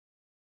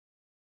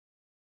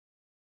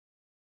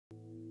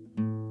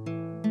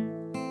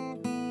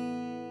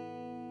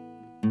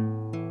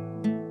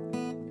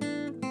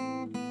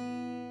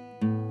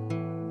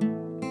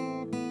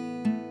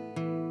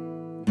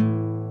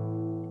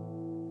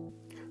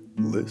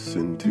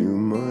Listen to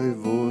my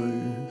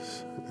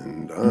voice,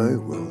 and I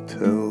will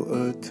tell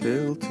a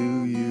tale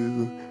to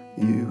you.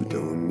 You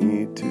don't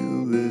need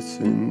to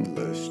listen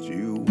lest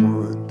you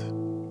want.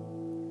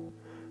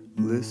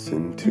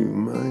 Listen to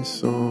my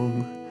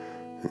song,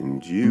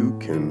 and you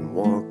can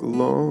walk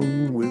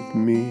along with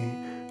me.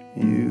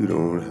 You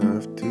don't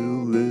have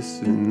to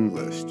listen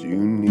lest you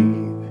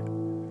need.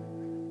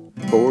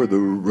 For the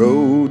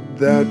road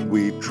that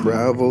we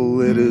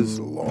travel, it is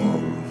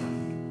long,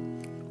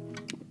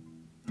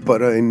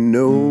 but I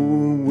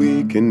know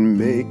we can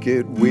make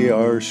it, we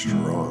are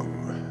strong.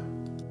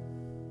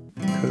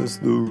 'Cause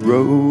the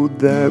road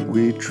that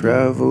we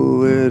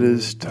travel, it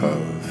is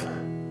tough,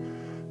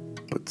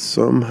 but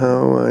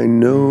somehow I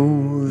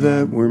know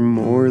that we're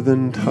more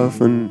than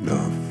tough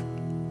enough.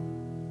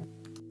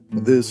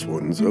 This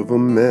one's of a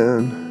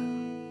man.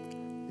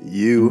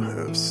 You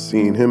have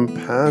seen him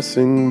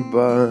passing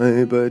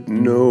by, but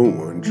no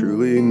one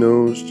truly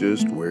knows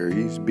just where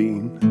he's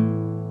been.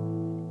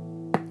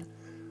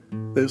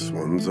 This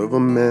one's of a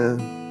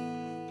man.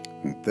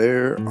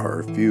 There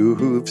are few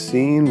who've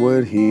seen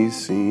what he's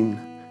seen,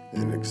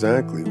 and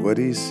exactly what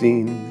he's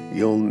seen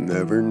you'll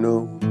never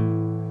know.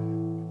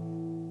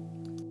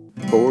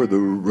 For the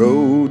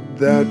road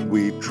that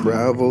we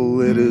travel,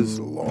 it is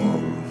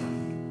long,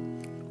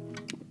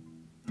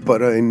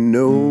 but I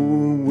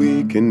know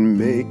we can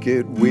make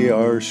it, we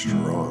are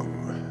strong.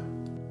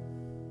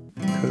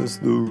 'Cause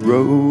the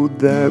road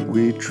that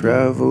we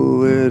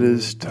travel, it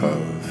is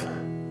tough,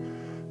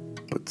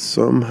 but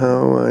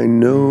somehow I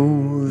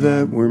know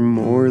that we're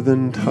more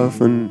than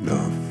tough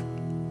enough.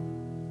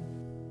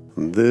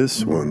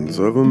 This one's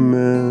of a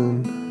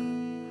man.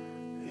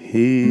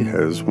 He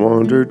has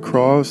wandered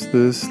across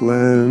this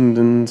land,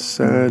 and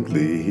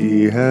sadly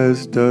he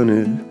has done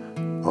it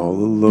all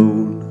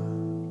alone.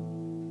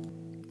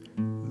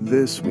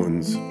 This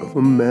one's of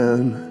a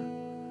man.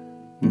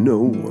 No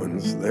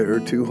one's there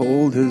to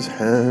hold his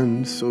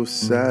hand, so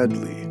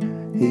sadly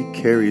he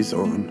carries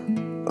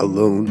on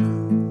alone.